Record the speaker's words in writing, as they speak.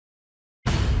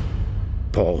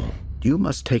Paul, you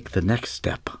must take the next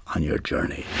step on your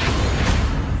journey.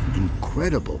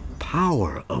 Incredible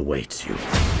power awaits you.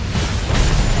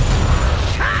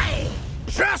 Hey!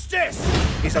 Justice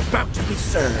is about to be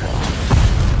served.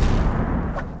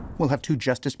 We'll have 2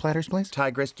 justice platters, please.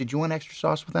 Tigress, did you want extra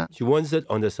sauce with that? She wants it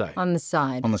on the side. On the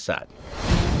side. On the side.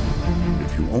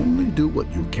 If you only do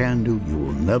what you can do, you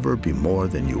will never be more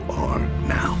than you are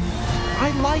now. I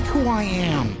like who I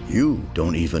am. You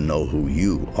don't even know who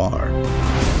you are.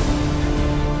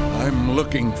 I'm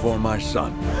looking for my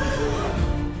son.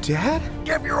 Dad?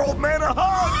 Give your old man a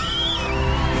hug!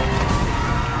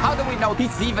 How do we know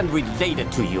he's even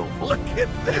related to you? Look at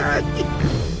that!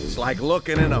 It's like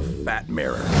looking in a fat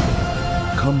mirror.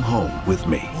 Come home with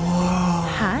me.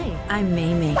 Hi, I'm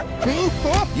Mamie.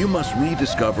 You must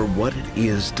rediscover what it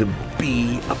is to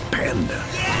be a panda.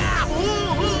 Yeah!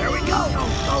 There we go!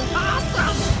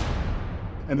 Awesome!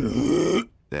 And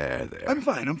there. I'm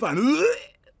fine.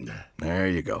 There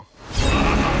you go.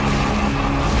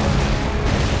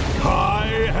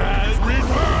 I has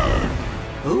returned!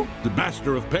 Who? The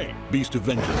Master of Pain, Beast of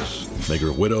Vengeance, Maker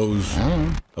of Widows.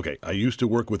 Okay, I used to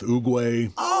work with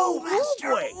Oogway. Oh,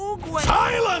 Master Oogway!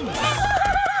 Silence!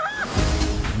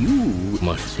 You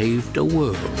must save the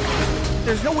world.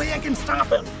 There's no way I can stop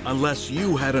him. Unless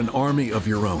you had an army of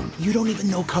your own. You don't even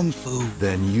know Kung Fu.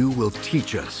 Then you will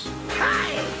teach us.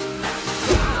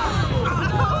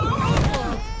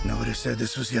 Nobody said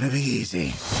this was gonna be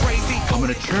easy. I'm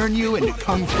gonna turn you into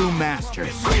Kung Fu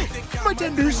masters. My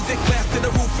tenders.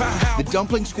 The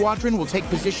Dumpling Squadron will take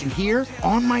position here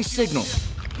on my signal.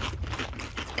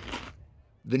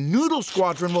 The Noodle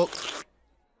Squadron will...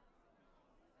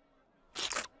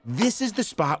 This is the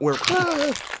spot where...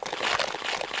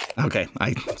 Okay,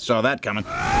 I saw that coming.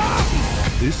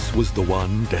 This was the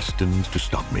one destined to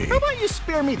stop me. How about you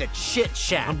spare me the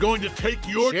chit-chat? I'm going to take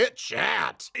your...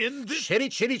 Chit-chat. In this...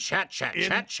 Chitty-chitty chat-chat. In-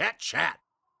 Chat-chat-chat.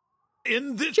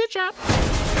 In this... Chit-chat.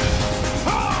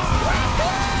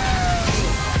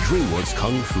 DreamWorks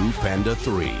Kung Fu Panda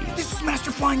 3. This is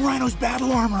Master Flying Rhino's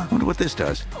battle armor. Wonder what this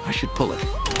does. I should pull it.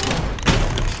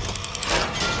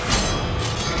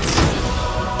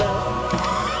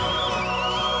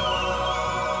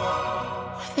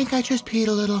 I think I just peed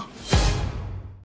a little.